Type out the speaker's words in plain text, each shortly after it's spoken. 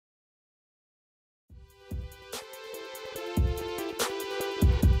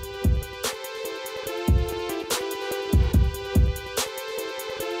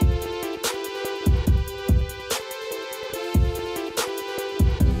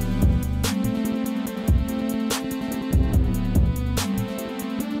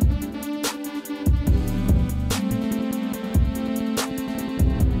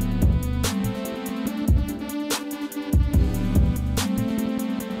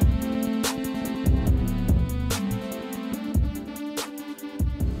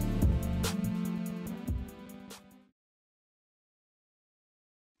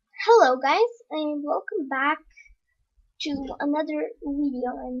Hello guys, and welcome back to another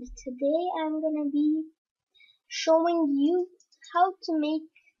video, and today I'm gonna be showing you how to make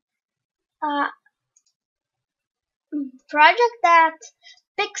a project that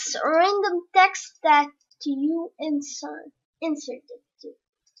picks random text that you inserted to.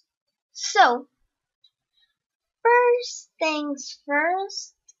 So first things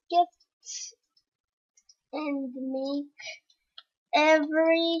first, get and make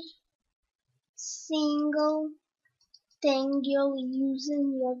every single thing you'll use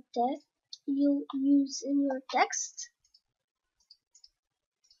in your text.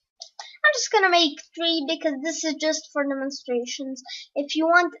 I'm just gonna make 3 because this is just for demonstrations. If you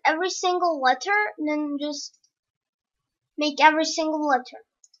want every single letter, then just make every single letter.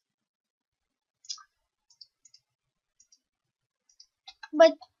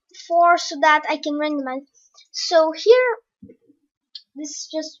 But so that I can randomize. So here, this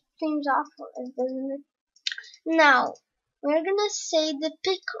just seems awful, doesn't it? Now we're gonna say the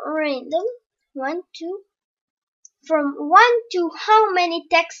pick random 1, 2. From 1 to how many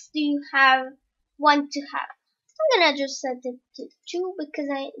texts do you want to have? I'm gonna just set it to 2 because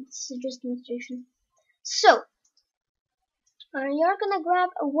it's just demonstration. So you're gonna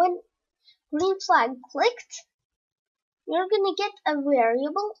grab one green flag clicked. You're gonna get a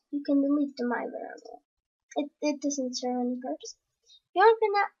variable. You can delete the my variable. It doesn't serve any purpose. You're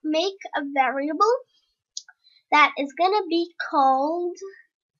gonna make a variable that is gonna be called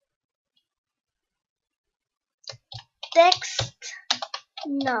text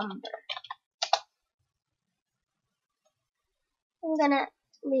number. I'm gonna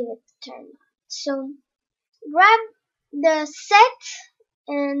leave it turned on. So grab the set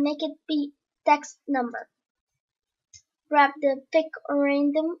and make it be text number. Grab the pick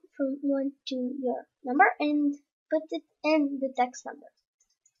random from 1 to your number and put it in the text number.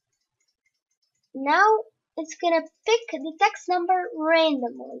 Now it's gonna pick the text number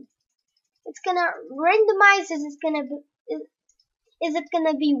randomly. It's gonna randomize. Is it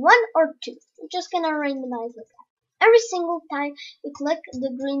gonna be 1 or 2? It's just gonna randomize like that. Every single time you click the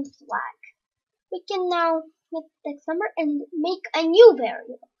green flag. We can now hit text number and make a new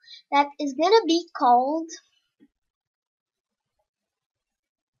variable that is gonna be called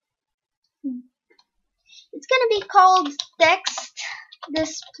text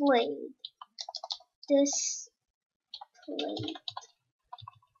displayed.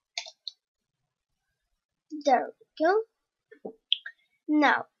 There we go.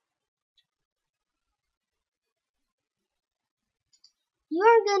 Now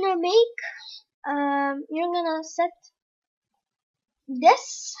you're gonna set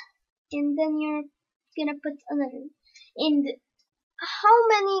this, and then you're gonna put another. And how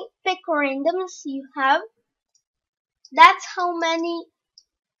many pick randoms you have, that's how many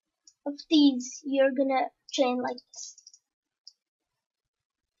of these you're gonna chain like this.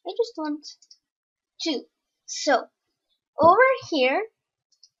 I just want 2. So over here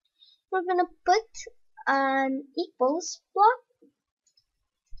we're gonna put an equals block.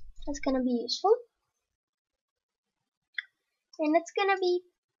 That's gonna be useful, and it's gonna be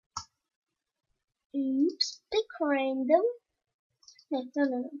pick random. No,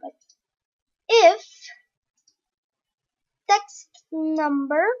 but if text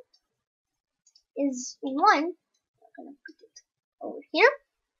number is 1, we're gonna put it over here.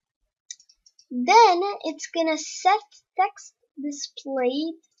 Then it's gonna set text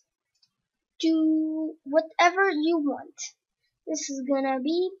displayed to whatever you want. This is gonna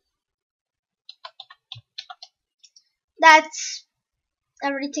be, that's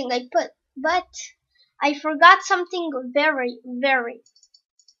everything I put, but I forgot something very.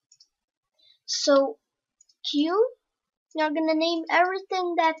 So Q, you're gonna name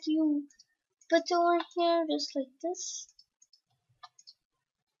everything that you put over here just like this,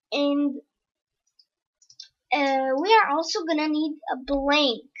 and we are also gonna need a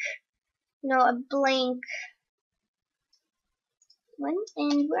blank, a blank one,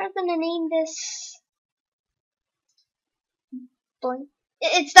 and we're gonna name this blank.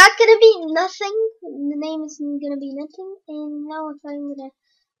 It's not gonna be nothing. The name is gonna be nothing. And now if I'm gonna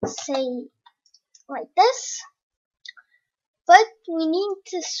say like this, but we need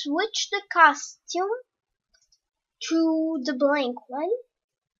to switch the costume to the blank one,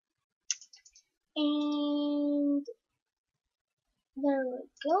 and there we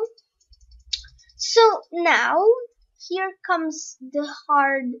go. So now here comes the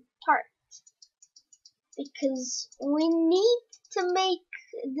hard part, because we need to make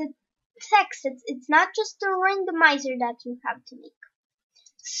the text. It's not just the randomizer that you have to make.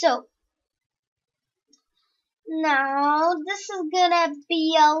 So Now this is gonna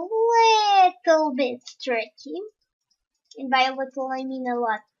be a little bit tricky, and by a little I mean a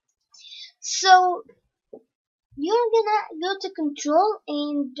lot. So you're gonna go to control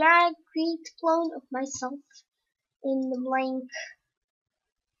and drag create clone of myself in the blank,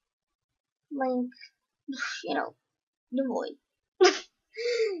 the void.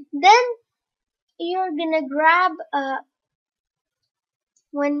 Then you're gonna grab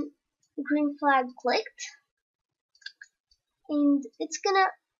when green flag clicked, and it's gonna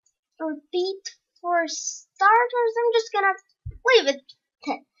repeat for starters. I'm just gonna leave it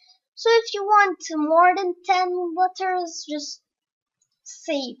 10. So if you want more than 10 letters, just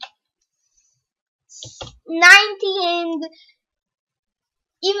say 90, and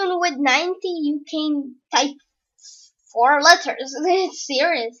even with 90 you can type 4 letters.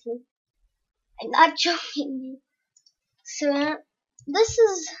 Seriously, I'm not joking you. So this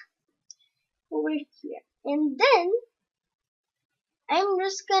is over here, and then I'm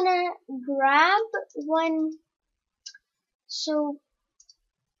just gonna grab one. So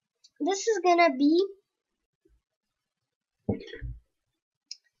this is gonna be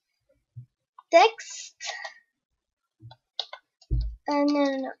text.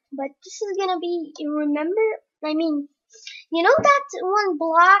 No, but this is gonna be, remember, I mean, you know that one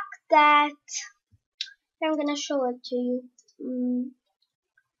block that, I'm gonna show it to you.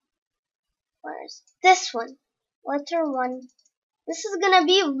 Where's this one? Letter 1. This is gonna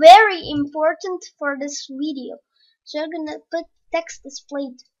be very important for this video. So you're gonna put text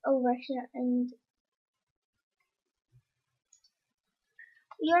displayed over here, and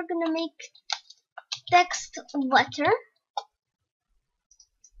you're gonna make text letter,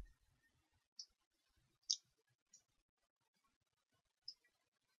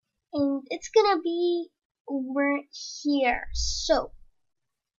 and it's gonna be over here. So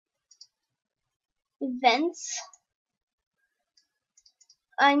events,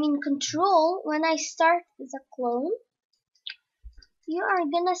 I mean control, when I start as a clone, you are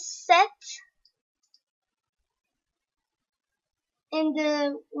gonna set, and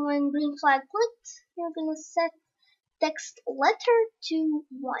when green flag clicked, you're gonna set text letter to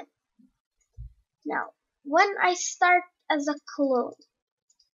 1. Now, when I start as a clone,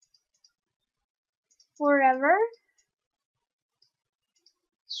 forever,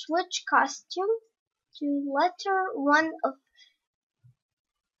 switch costume to letter 1 of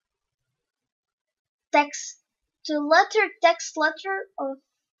text, to letter of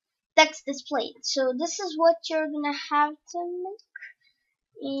text displayed. So this is what you're gonna have to make,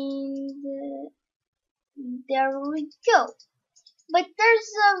 and there we go. But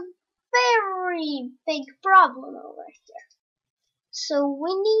there's a very big problem over here. So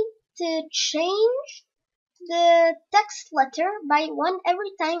we need to change the text letter by 1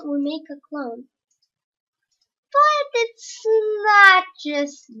 every time we make a clone. But it's not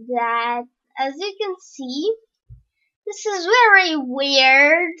just that. As you can see, this is very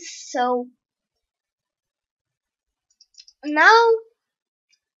weird. So now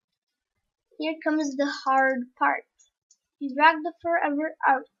here comes the hard part. You drag the forever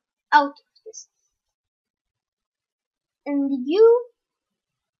out of this, and you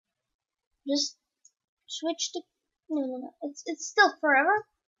just switch to, no, it's still forever,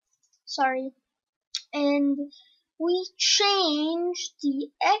 sorry, and we change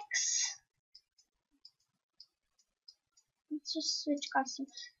the X. Let's just switch costume.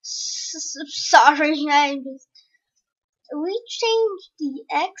 Sorry, we change the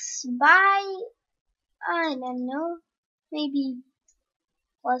X by, I don't know, maybe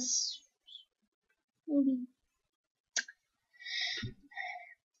plus, maybe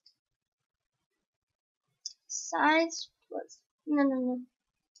size plus, no,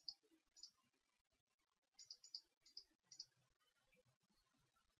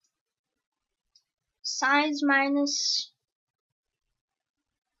 size minus,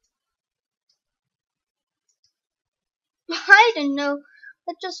 I don't know,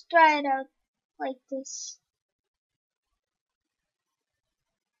 let's just try it out like this.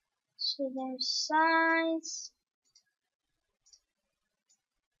 So there's size,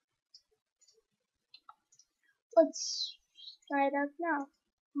 let's try it out now.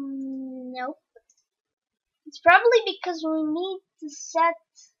 Nope. It's probably because we need to set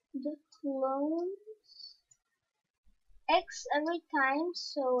the clone X every time,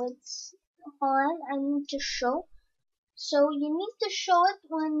 so it's, hold on, I need to show. So you need to show it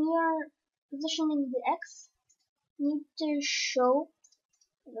when you're positioning the X. You need to show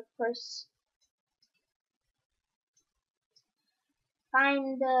the first,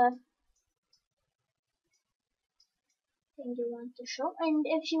 find the thing you want to show, and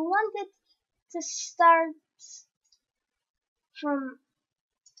if you want it to start from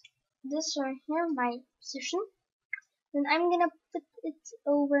this right here, my position. Then I'm gonna put it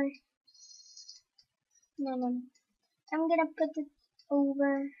over. No. I'm gonna put it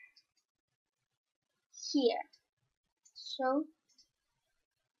over here. So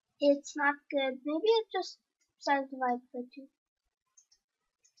it's not good. Maybe it just size divide by 2.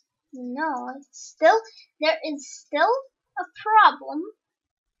 No, there is still a problem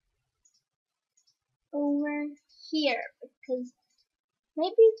over here, because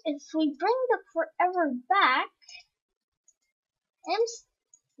maybe if we bring the forever back,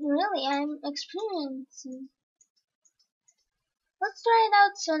 I'm experiencing. Let's try it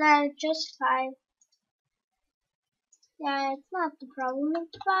out so that it's just 5. Yeah, it's not the problem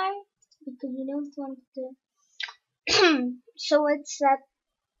with 5 because we don't want to. So it's that.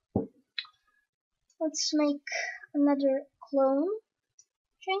 Let's make another clone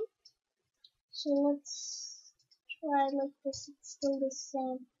string. So let's try like this. It's still the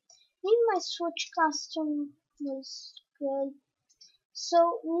same. Maybe my switch custom was good. So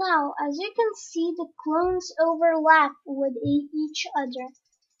now, as you can see, the clones overlap with each other.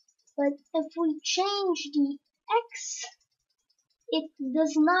 But if we change the X, it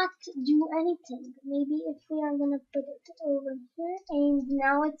does not do anything. Maybe if we are gonna put it over here, and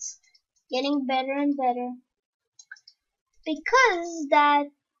now it's getting better and better. Because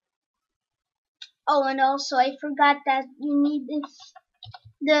that, oh, and also I forgot that you need, if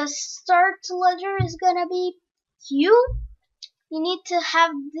the start letter is gonna be Q, you need to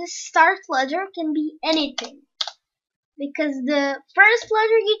have this start letter can be anything. Because the first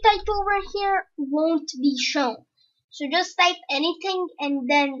letter you type over here won't be shown. So just type anything and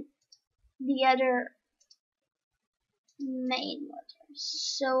then the other main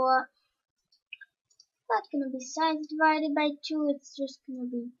letters. So not gonna be size divided by 2, it's just gonna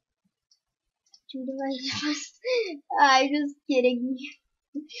be 2 divided by I'm just kidding.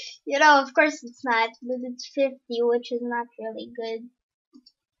 You know, of course it's not, but it's 50, which is not really good.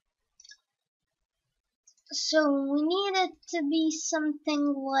 So we need it to be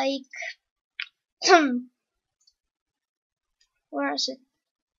something like where is it?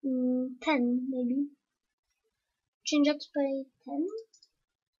 10 maybe. Change it by 10?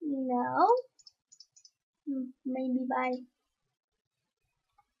 No. Maybe by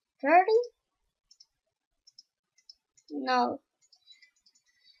 30? No.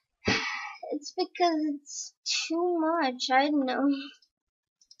 It's because it's too much, I don't know.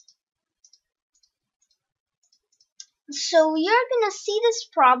 So you're gonna see this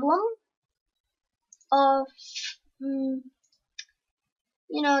problem of, you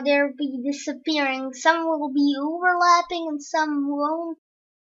know, they'll be disappearing. Some will be overlapping and some won't.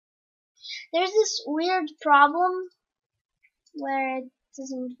 There's this weird problem where it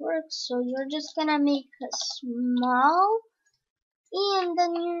doesn't work, so you're just gonna make a small, and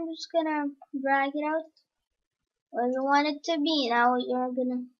then you're just gonna drag it out where you want it to be. Now you're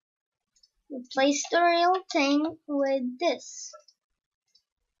gonna replace the real thing with this.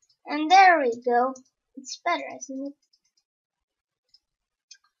 And there we go. It's better, isn't it?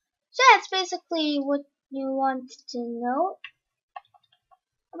 So that's basically what you want to know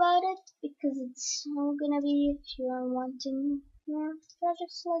about it, because it's all gonna be if you are wanting more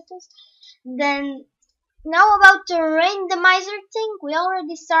projects like this. Then now about the randomizer thing, we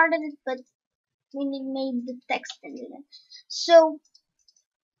already started it, but we made the text engine. So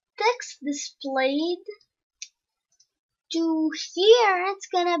text displayed to here, it's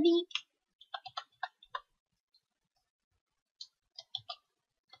gonna be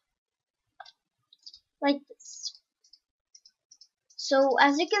like this. So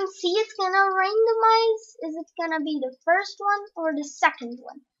as you can see, it's gonna randomize. Is it gonna be the first one or the second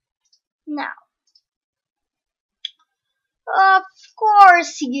one? Now, of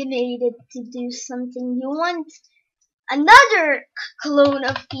course you needed to do something. You want another clone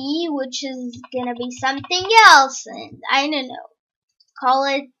of P, which is gonna be something else, and I don't know. Call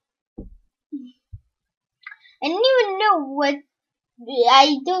it. I don't even know what.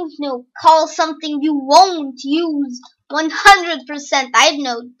 I don't know. Call something you won't use 100%. I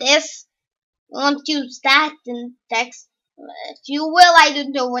know this. You won't use that in text. If you will, I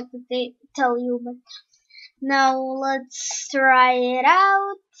don't know what to tell you. But now let's try it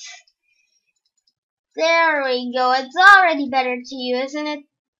out. There we go. It's already better to you, isn't it?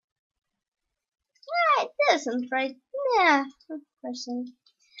 Yeah, it isn't, right? Yeah, of course.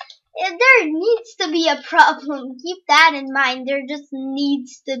 There needs to be a problem. Keep that in mind. There just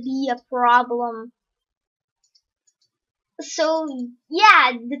needs to be a problem. So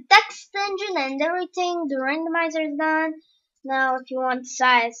yeah, the text engine and everything, the randomizer is done. Now if you want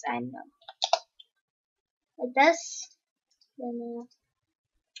size, I know. Like this. Then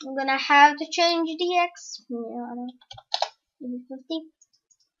I'm gonna have to change the X. Yeah, maybe 50.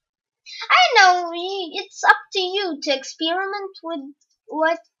 I know it's up to you to experiment with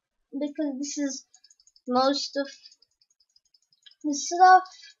what, because this is most of the stuff.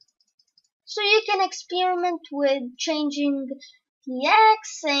 So you can experiment with changing the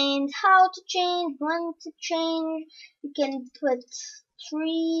X and how to change, when to change. You can put 3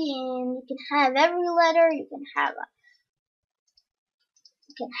 and you can have every letter. You can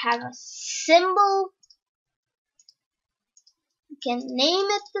have a symbol. You can name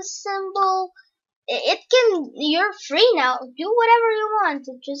it the symbol. You're free now. Do whatever you want.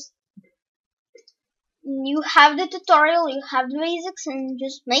 You have the tutorial, you have the basics, and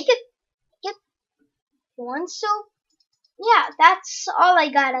just make it get one. So yeah, that's all I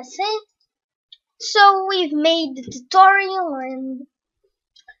gotta say. So we've made the tutorial, and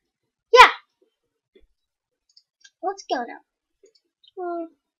yeah, let's go now.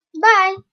 Bye.